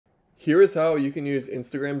Here is how you can use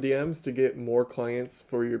Instagram DMs to get more clients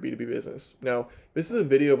for your B2B business. Now, this is a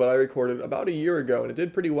video that I recorded about a year ago and it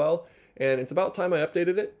did pretty well, and it's about time I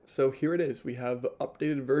updated it. So here it is. We have the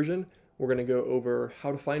updated version. We're going to go over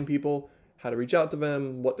how to find people, how to reach out to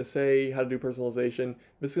them, what to say, how to do personalization.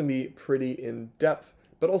 This is going to be pretty in-depth,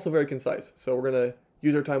 but also very concise. So we're going to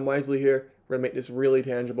use our time wisely here. We're going to make this really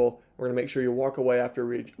tangible. We're going to make sure you walk away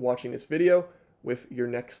after watching this video with your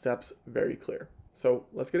next steps very clear. So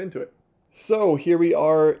let's get into it. So here we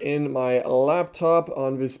are in my laptop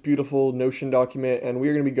on this beautiful Notion document, and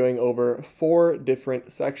we're going to be going over 4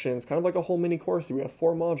 different sections, kind of like a whole mini course. We have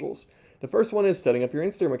 4 modules. The first one is setting up your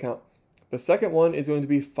Instagram account. The second one is going to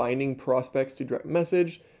be finding prospects to direct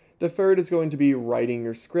message. The third is going to be writing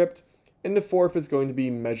your script. And the fourth is going to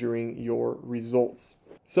be measuring your results.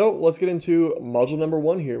 So let's get into module number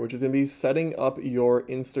 1 here, which is going to be setting up your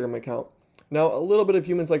Instagram account. Now, a little bit of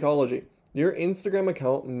human psychology. Your Instagram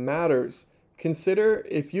account matters. Consider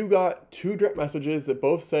if you got 2 direct messages that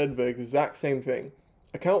both said the exact same thing.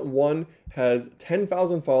 Account 1 has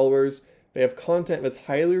 10,000 followers, they have content that's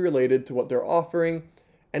highly related to what they're offering,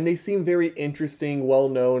 and they seem very interesting,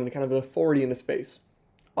 well-known, and kind of an authority in the space.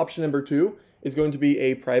 Option number 2 is going to be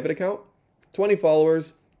a private account, 20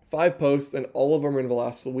 followers, 5 posts, and all of them are in the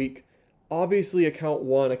last week. Obviously, account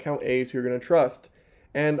 1, account A is who you're going to trust.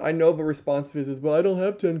 And I know the response to this is, well, I don't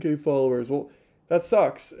have 10K followers. Well, that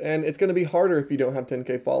sucks. And it's going to be harder if you don't have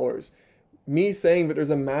 10K followers. Me saying that there's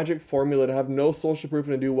a magic formula to have no social proof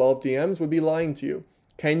and to do well with DMs would be lying to you.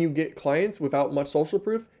 Can you get clients without much social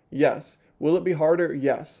proof? Yes. Will it be harder?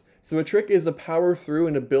 Yes. So the trick is to power through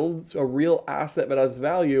and to build a real asset that has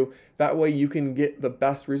value. That way you can get the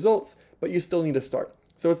best results, but you still need to start.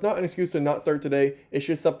 So it's not an excuse to not start today. It's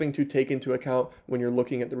just something to take into account when you're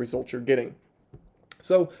looking at the results you're getting.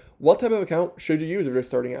 So what type of account should you use if you're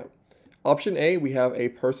starting out? Option A, we have a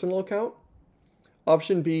personal account.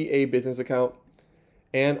 Option B, a business account.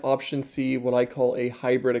 And option C, what I call a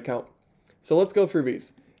hybrid account. So let's go through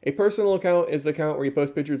these. A personal account is the account where you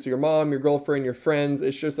post pictures to your mom, your girlfriend, your friends.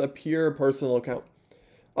 It's just a pure personal account.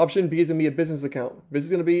 Option B is going to be a business account. This is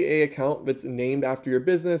going to be an account that's named after your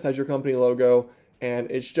business, has your company logo, and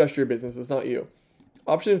it's just your business. It's not you.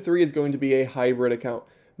 Option 3 is going to be a hybrid account.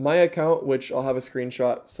 My account, which I'll have a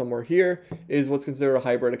screenshot somewhere here, is what's considered a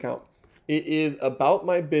hybrid account. It is about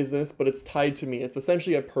my business, but it's tied to me. It's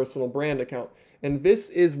essentially a personal brand account. And this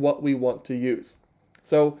is what we want to use.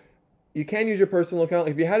 So you can use your personal account.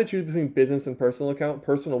 If you had to choose between business and personal account,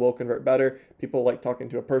 personal will convert better. People like talking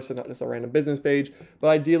to a person, not just a random business page. But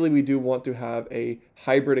ideally, we do want to have a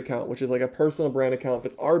hybrid account, which is like a personal brand account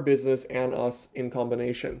that's our business and us in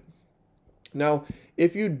combination. Now,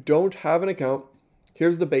 if you don't have an account,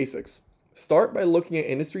 here's the basics. Start by looking at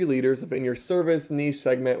industry leaders in your service, niche,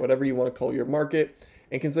 segment, whatever you want to call your market,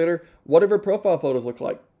 and consider what do their profile photos look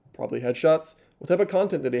like. Probably headshots. What type of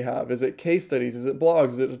content do they have? Is it case studies? Is it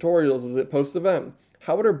blogs? Is it tutorials? Is it posts of them?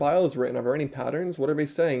 How are their bios written? Are there any patterns? What are they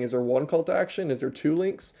saying? Is there one call to action? Is there 2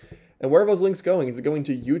 links? And where are those links going? Is it going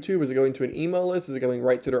to YouTube? Is it going to an email list? Is it going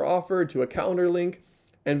right to their offer, to a calendar link?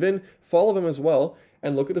 And then follow them as well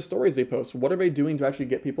and look at the stories they post. What are they doing to actually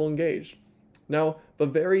get people engaged? Now, the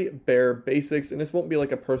very bare basics, and this won't be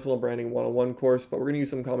like a personal branding 101 course, but we're going to use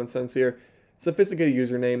some common sense here. Sophisticated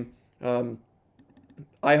username.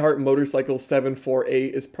 I Heart Motorcycle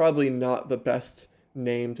 748 is probably not the best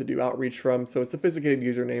name to do outreach from. So a sophisticated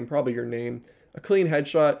username, probably your name. A clean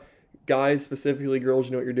headshot. Guys, specifically girls,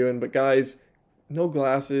 you know what you're doing, but guys, no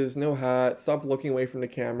glasses, no hat, stop looking away from the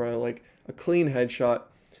camera, like a clean headshot.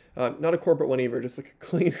 Not a corporate one either, just like a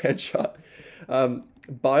clean headshot.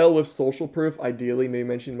 Bio with social proof, ideally, maybe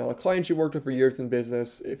mention the amount of clients you worked with for years in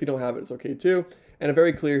business. If you don't have it, it's okay too. And a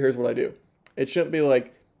very clear, here's what I do. It shouldn't be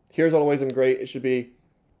like, here's all the ways I'm great. It should be,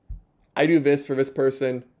 I do this for this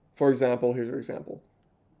person. For example, here's your example.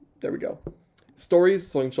 There we go.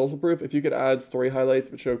 Stories, showing social proof. If you could add story highlights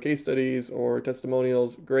that show case studies or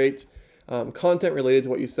testimonials, great. Content related to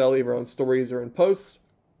what you sell, either on stories or in posts.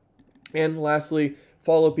 And lastly,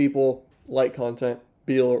 follow people, like content,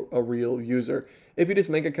 be a real user. If you just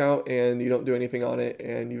make an account and you don't do anything on it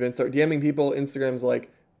and you then start DMing people, Instagram's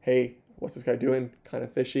like, hey, what's this guy doing? Kind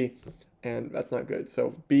of fishy, and that's not good.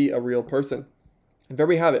 So be a real person. And there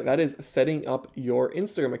we have it. That is setting up your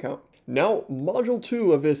Instagram account. Now, module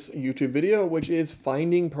 2 of this YouTube video, which is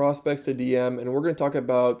finding prospects to DM, and we're going to talk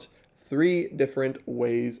about 3 different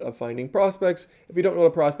ways of finding prospects. If you don't know what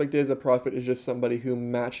a prospect is just somebody who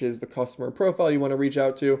matches the customer profile you want to reach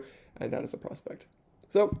out to, and that is a prospect.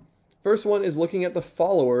 So, first one is looking at the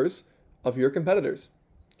followers of your competitors.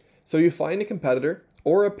 So you find a competitor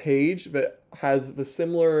or a page that has the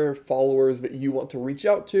similar followers that you want to reach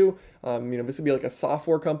out to. This could be like a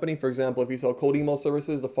software company. For example, if you sell cold email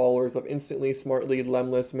services, the followers of Instantly, Smartly,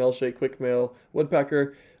 Lemlist, Mailshake, QuickMail,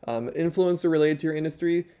 Woodpecker. Influencer related to your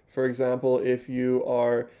industry. For example, if you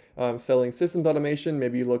are selling systems automation,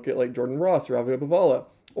 maybe you look at like Jordan Ross or Avia Bavala,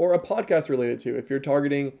 or a podcast related to. If you're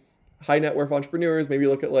targeting high net worth entrepreneurs, maybe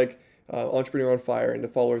look at like Entrepreneur on Fire and the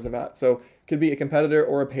followers of that. So it could be a competitor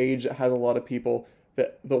or a page that has a lot of people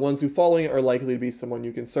that the ones who following it are likely to be someone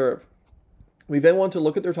you can serve. We then want to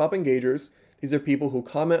look at their top engagers. These are people who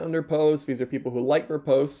comment on their posts. These are people who like their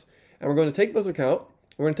posts. And we're going to take those account.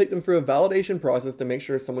 We're going to take them through a validation process to make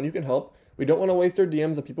sure it's someone you can help. We don't want to waste our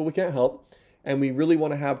DMs on people we can't help. And we really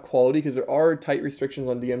want to have quality because there are tight restrictions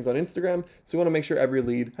on DMs on Instagram. So we want to make sure every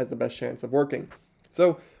lead has the best chance of working.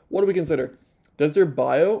 So what do we consider? Does their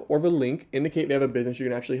bio or the link indicate they have a business you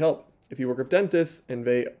can actually help? If you work with dentists and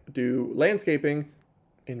they do landscaping,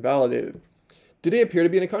 invalidated. Do they appear to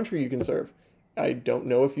be in a country you can serve? I don't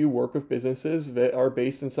know if you work with businesses that are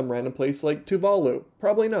based in some random place like Tuvalu.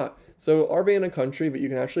 Probably not. So are they in a country that you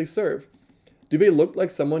can actually serve? Do they look like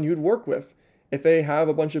someone you'd work with? If they have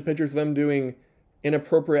a bunch of pictures of them doing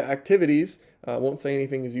inappropriate activities, I won't say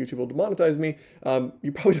anything because YouTube will demonetize me,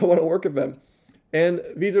 you probably don't want to work with them. And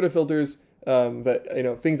these are the filters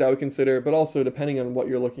that, things I would consider, but also depending on what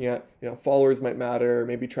you're looking at, followers might matter,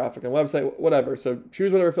 maybe traffic on a website, whatever. So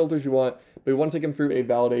choose whatever filters you want, but we want to take them through a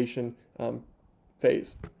validation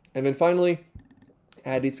phase. And then finally,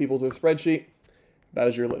 add these people to a spreadsheet. That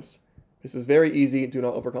is your list. This is very easy. Do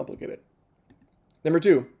not overcomplicate it. Number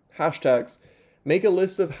 2, hashtags. Make a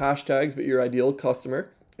list of hashtags that your ideal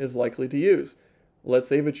customer is likely to use. Let's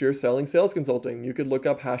say that you're selling sales consulting. You could look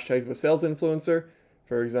up hashtags of a sales influencer.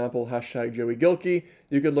 For example, hashtag Joey Gilkey.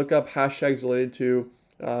 You could look up hashtags related to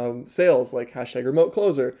sales, like hashtag remote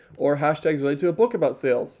closer, or hashtags related to a book about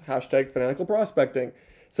sales, hashtag fanatical prospecting.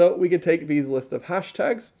 So we could take these lists of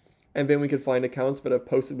hashtags, and then we could find accounts that have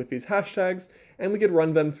posted with these hashtags, and we could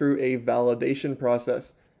run them through a validation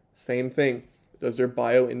process. Same thing. Does their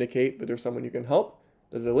bio indicate that there's someone you can help?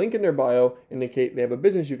 Does their link in their bio indicate they have a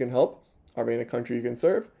business you can help? Are they in a country you can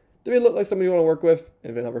serve? Do they look like somebody you want to work with?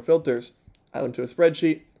 And then other filters. Add them to a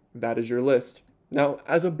spreadsheet. That is your list. Now,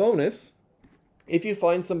 as a bonus, if you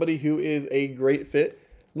find somebody who is a great fit,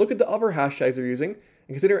 look at the other hashtags they're using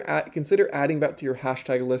and consider adding that to your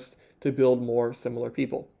hashtag list to build more similar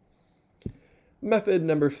people. Method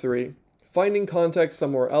number 3, finding context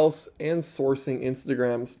somewhere else and sourcing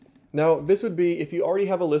Instagrams. Now, this would be if you already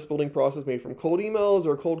have a list building process made from cold emails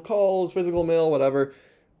or cold calls, physical mail, whatever,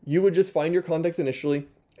 you would just find your contacts initially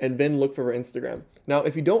and then look for their Instagram. Now,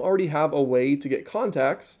 if you don't already have a way to get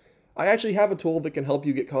contacts, I actually have a tool that can help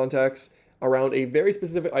you get contacts around a very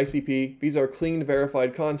specific ICP. These are clean,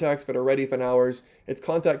 verified contacts that are ready within hours. It's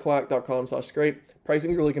contactquack.com/scrape.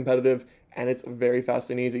 Pricing is really competitive, and it's very fast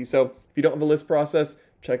and easy. So if you don't have a list process,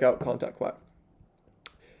 check out Contact Quack.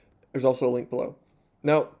 There's also a link below.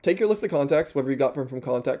 Now, take your list of contacts, whether you got them from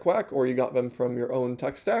Contact Quack or you got them from your own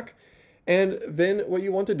tech stack, and then what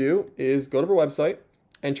you want to do is go to their website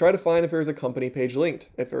and try to find if there's a company page linked.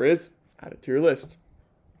 If there is, add it to your list.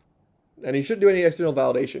 And you shouldn't do any external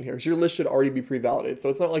validation here, because your list should already be pre-validated. So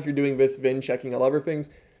it's not like you're doing this, then checking all other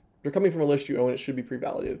things. They're coming from a list you own, it should be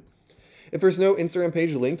pre-validated. If there's no Instagram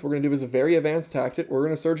page linked, we're going to do this very advanced tactic. We're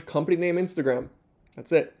going to search company name Instagram.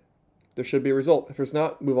 That's it. There should be a result. If there's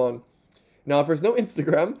not, move on. Now, if there's no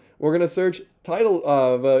Instagram, we're going to search title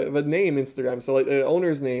of the name Instagram. So like the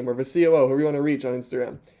owner's name or the COO, whoever you want to reach on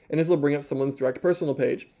Instagram. And this will bring up someone's direct personal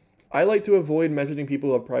page. I like to avoid messaging people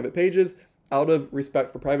who have private pages out of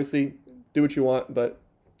respect for privacy. Do what you want, but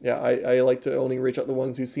yeah, I like to only reach out to the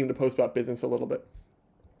ones who seem to post about business a little bit,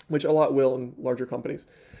 which a lot will in larger companies.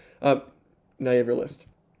 Now you have your list.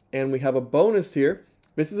 And we have a bonus here.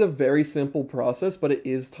 This is a very simple process, but it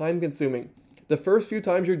is time consuming. The first few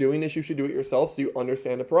times you're doing this, you should do it yourself so you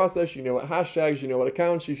understand the process, you know what hashtags, you know what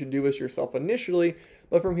accounts, you should do this yourself initially.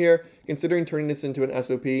 But from here, considering turning this into an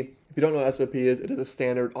SOP, if you don't know what SOP is, it is a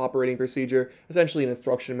standard operating procedure, essentially an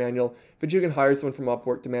instruction manual, that you can hire someone from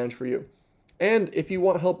Upwork to manage for you. And if you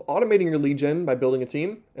want help automating your lead gen by building a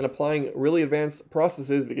team and applying really advanced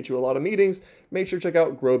processes that get you a lot of meetings, make sure to check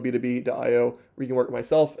out growb2b.io, where you can work with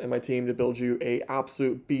myself and my team to build you an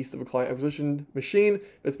absolute beast of a client acquisition machine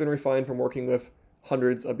that's been refined from working with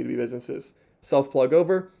hundreds of B2B businesses. Self-plug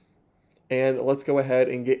over, and let's go ahead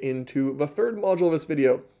and get into the third module of this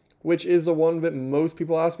video, which is the one that most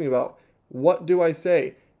people ask me about. What do I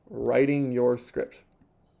say? Writing your script.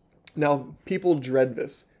 Now, people dread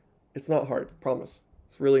this. It's not hard, promise.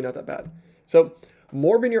 It's really not that bad. So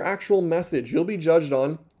more than your actual message, you'll be judged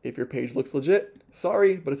on If your page looks legit,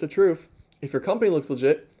 sorry, but it's the truth. If your company looks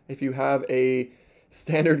legit, if you have a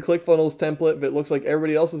standard ClickFunnels template that looks like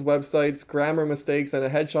everybody else's websites, grammar mistakes, and a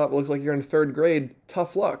headshot that looks like you're in third grade,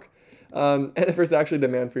 tough luck. And if there's actually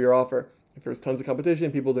demand for your offer. If there's tons of competition,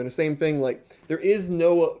 people doing the same thing, like there is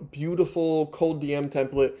no beautiful cold DM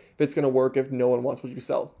template that's going to work if no one wants what you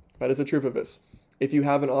sell. That is the truth of this. If you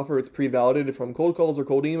have an offer it's pre-validated from cold calls or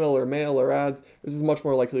cold email or mail or ads, this is much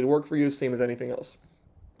more likely to work for you, same as anything else.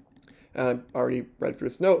 And I already read through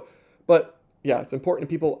this note, but yeah, it's important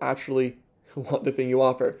people actually want the thing you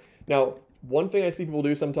offer. Now, one thing I see people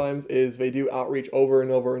do sometimes is they do outreach over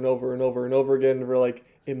and over and over and over and over again. And they're like,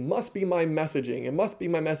 it must be my messaging. It must be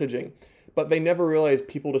my messaging. But they never realize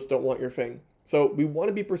people just don't want your thing. So we want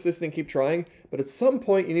to be persistent and keep trying. But at some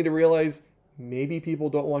point, you need to realize maybe people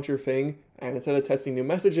don't want your thing. And instead of testing new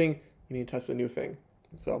messaging, you need to test a new thing.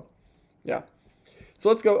 So yeah. So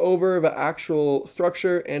let's go over the actual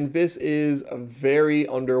structure. And this is very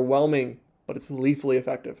underwhelming, but it's lethally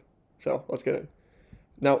effective. So let's get in.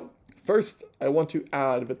 Now, first, I want to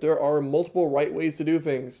add that there are multiple right ways to do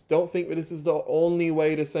things. Don't think that this is the only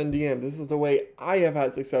way to send DMs. This is the way I have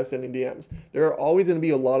had success sending DMs. There are always going to be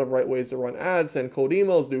a lot of right ways to run ads, send cold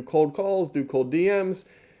emails, do cold calls, do cold DMs.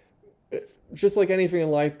 Just like anything in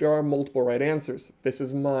life, there are multiple right answers. This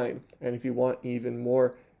is mine. And if you want even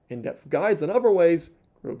more in-depth guides on other ways,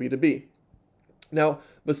 grow B2B. Now,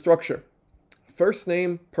 the structure. First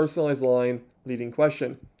name, personalized line, leading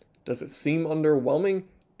question. Does it seem underwhelming?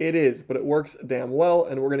 It is, but it works damn well,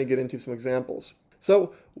 and we're going to get into some examples.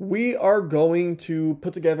 So we are going to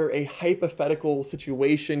put together a hypothetical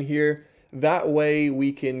situation here. That way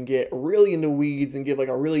we can get really into weeds and give like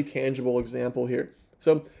a really tangible example here.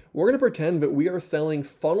 So we're going to pretend that we are selling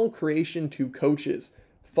funnel creation to coaches.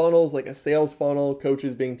 Funnels like a sales funnel,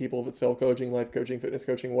 coaches being people that sell coaching, life coaching, fitness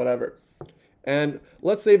coaching, whatever. And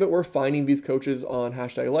let's say that we're finding these coaches on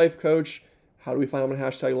 #LifeCoach. How do we find them on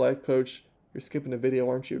 #LifeCoach? You're skipping a video,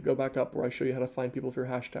 aren't you? Go back up where I show you how to find people for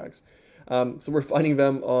hashtags. So we're finding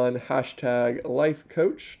them on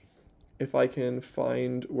 #LifeCoach. If I can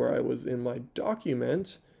find where I was in my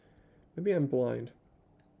document, maybe I'm blind.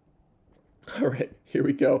 All right, here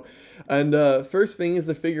we go. And first thing is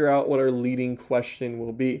to figure out what our leading question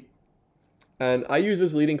will be. And I use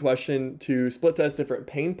this leading question to split test different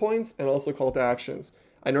pain points and also call to actions.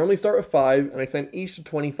 I normally start with 5 and I send each to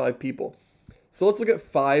 25 people. So let's look at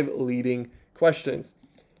 5 leading questions.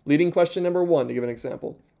 Leading question number 1, to give an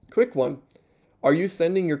example. Quick one. Are you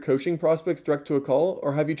sending your coaching prospects direct to a call,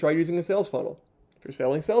 or have you tried using a sales funnel? If you're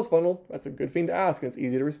selling sales funnel, that's a good thing to ask and it's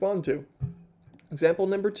easy to respond to. Example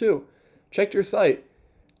number 2. Check your site.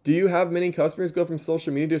 Do you have many customers go from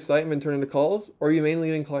social media to your site and then turn into calls, or are you mainly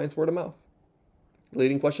leading clients word of mouth?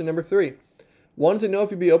 Leading question number 3. Wanted to know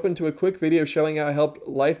if you'd be open to a quick video showing how I helped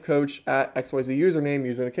life coach at XYZ username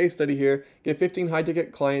using a case study here, get 15 high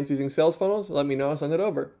ticket clients using sales funnels. Let me know, I'll send it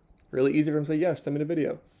over. Really easy for them to say yes, send me the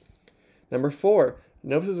video. Number 4,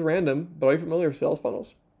 know if this is random, but are you familiar with sales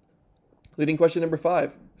funnels? Leading question number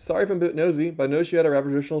 5. Sorry if I'm a bit nosy, but I noticed you had a rather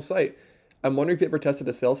traditional site. I'm wondering if you ever tested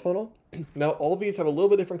a sales funnel. Now, all of these have a little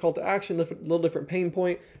bit different call to action, a little different pain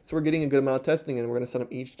point, so we're getting a good amount of testing, and we're going to send them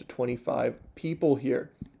each to 25 people here.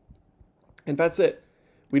 And that's it.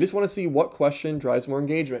 We just want to see what question drives more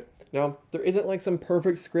engagement. Now, there isn't like some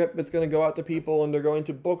perfect script that's going to go out to people and they're going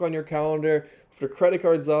to book on your calendar with their credit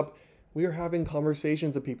cards up. We are having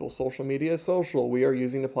conversations with people. Social media is social. We are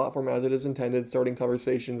using the platform as it is intended, starting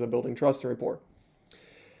conversations and building trust and rapport.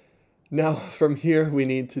 Now, from here, we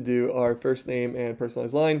need to do our first name and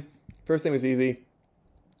personalized line. First name is easy.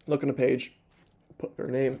 Look on the page, put their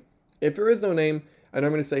name. If there is no name, I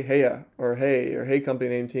normally say hey, or hey company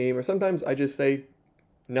name team, or sometimes I just say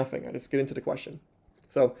nothing. I just get into the question.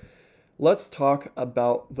 So let's talk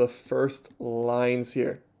about the first lines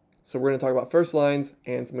here. So we're going to talk about first lines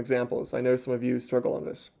and some examples. I know some of you struggle on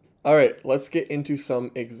this. All right, let's get into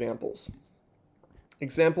some examples.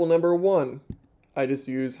 Example number 1. I just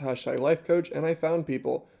use #LifeCoach and I found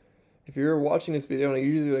people. If you're watching this video and I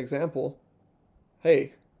use an example,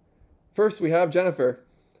 hey, first we have Jennifer.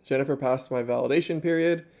 Jennifer passed my validation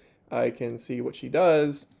period. I can see what she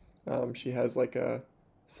does. She has like a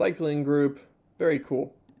cycling group. Very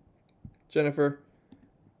cool. Jennifer,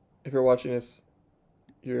 if you're watching this,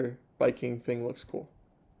 your biking thing looks cool.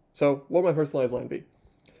 So what would my personalized line be?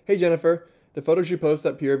 Hey Jennifer, the photos you post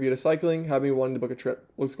that peer reviewed of cycling have me wanting to book a trip.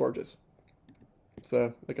 Looks gorgeous. It's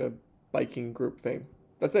like a biking group thing.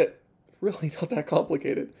 That's it. Really not that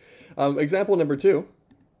complicated. Example number 2.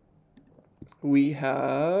 We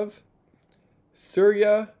have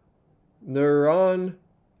Surya Nuran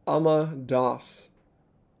Amadas.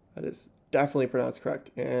 That is definitely pronounced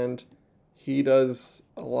correct. And he does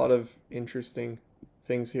a lot of interesting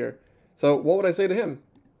things here. So what would I say to him?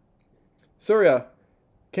 Surya,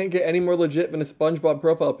 can't get any more legit than a SpongeBob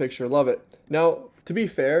profile picture. Love it. Now, to be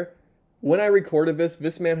fair, when I recorded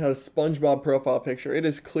this man had a SpongeBob profile picture. It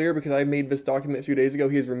is clear because I made this document a few days ago.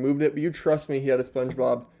 He has removed it, but you trust me, he had a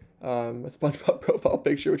SpongeBob profile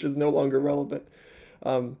picture, which is no longer relevant.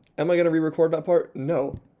 Am I going to re-record that part?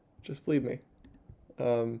 No. Just believe me.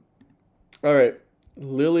 All right.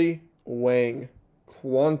 Lily Wang,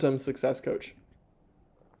 Quantum Success Coach.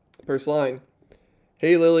 First line.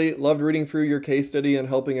 Hey Lily, loved reading through your case study and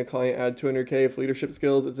helping a client add 200K of leadership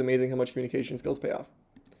skills. It's amazing how much communication skills pay off.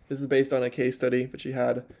 This is based on a case study that she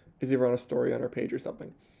had, is either on a story on her page or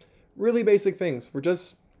something. Really basic things. We're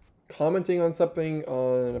just commenting on something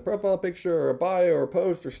on a profile picture or a bio or a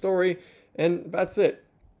post or story, and that's it.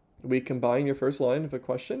 We combine your first line with a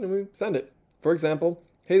question and we send it. For example,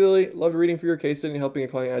 hey Lily, loved reading through your case study and helping a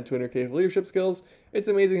client add 200K of leadership skills. It's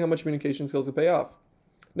amazing how much communication skills will pay off.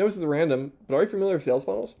 Now this is random, but are you familiar with sales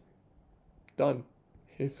funnels? Done.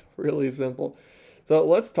 It's really simple. So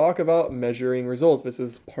let's talk about measuring results. This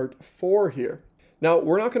is part 4 here. Now,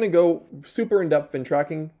 we're not going to go super in-depth in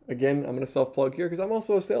tracking. Again, I'm going to self-plug here because I'm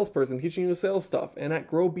also a salesperson teaching you sales stuff. And at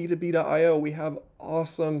growb2b.io, we have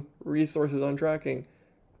awesome resources on tracking.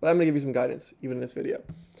 But I'm going to give you some guidance, even in this video.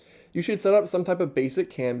 You should set up some type of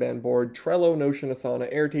basic Kanban board, Trello, Notion,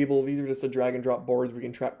 Asana, Airtable. These are just a drag and drop boards where we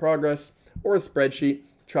can track progress, or a spreadsheet,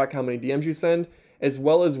 track how many DMs you send, as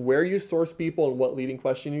well as where you source people and what leading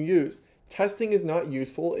question you use. Testing is not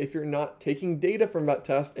useful if you're not taking data from that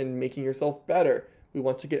test and making yourself better. We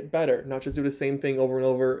want to get better, not just do the same thing over and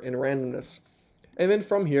over in randomness. And then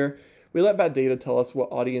from here, we let that data tell us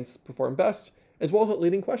what audience perform best, as well as what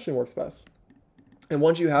leading question works best. And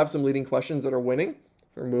once you have some leading questions that are winning,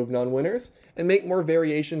 remove non-winners, and make more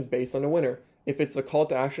variations based on a winner. If it's a call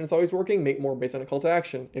to action that's always working, make more based on a call to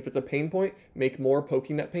action. If it's a pain point, make more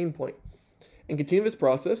poking that pain point. And continue this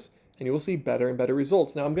process, and you will see better and better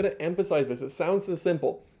results. Now, I'm going to emphasize this. It sounds so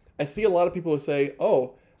simple. I see a lot of people who say,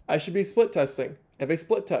 oh, I should be split testing. If they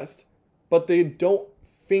split test, but they don't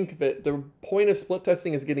think that the point of split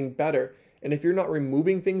testing is getting better. And if you're not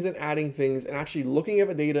removing things and adding things and actually looking at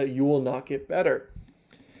the data, you will not get better.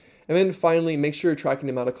 And then finally, make sure you're tracking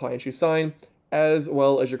the amount of clients you sign, as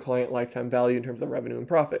well as your client lifetime value in terms of revenue and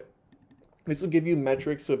profit. This will give you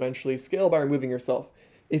metrics to eventually scale by removing yourself.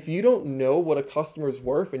 If you don't know what a customer is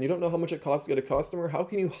worth and you don't know how much it costs to get a customer, how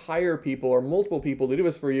can you hire people or multiple people to do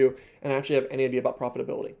this for you and actually have any idea about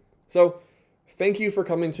profitability? So thank you for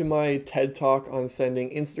coming to my TED Talk on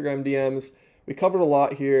sending Instagram DMs. We covered a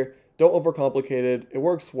lot here. Don't overcomplicate it. It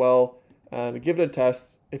works well. And give it a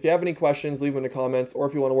test. If you have any questions, leave them in the comments. Or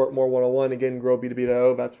if you want to work more one-on-one, again,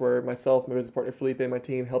 growb2b.io. That's where myself, my business partner Felipe, and my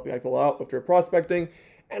team help you people out with your prospecting.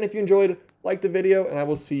 And if you enjoyed, like the video, and I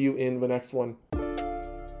will see you in the next one.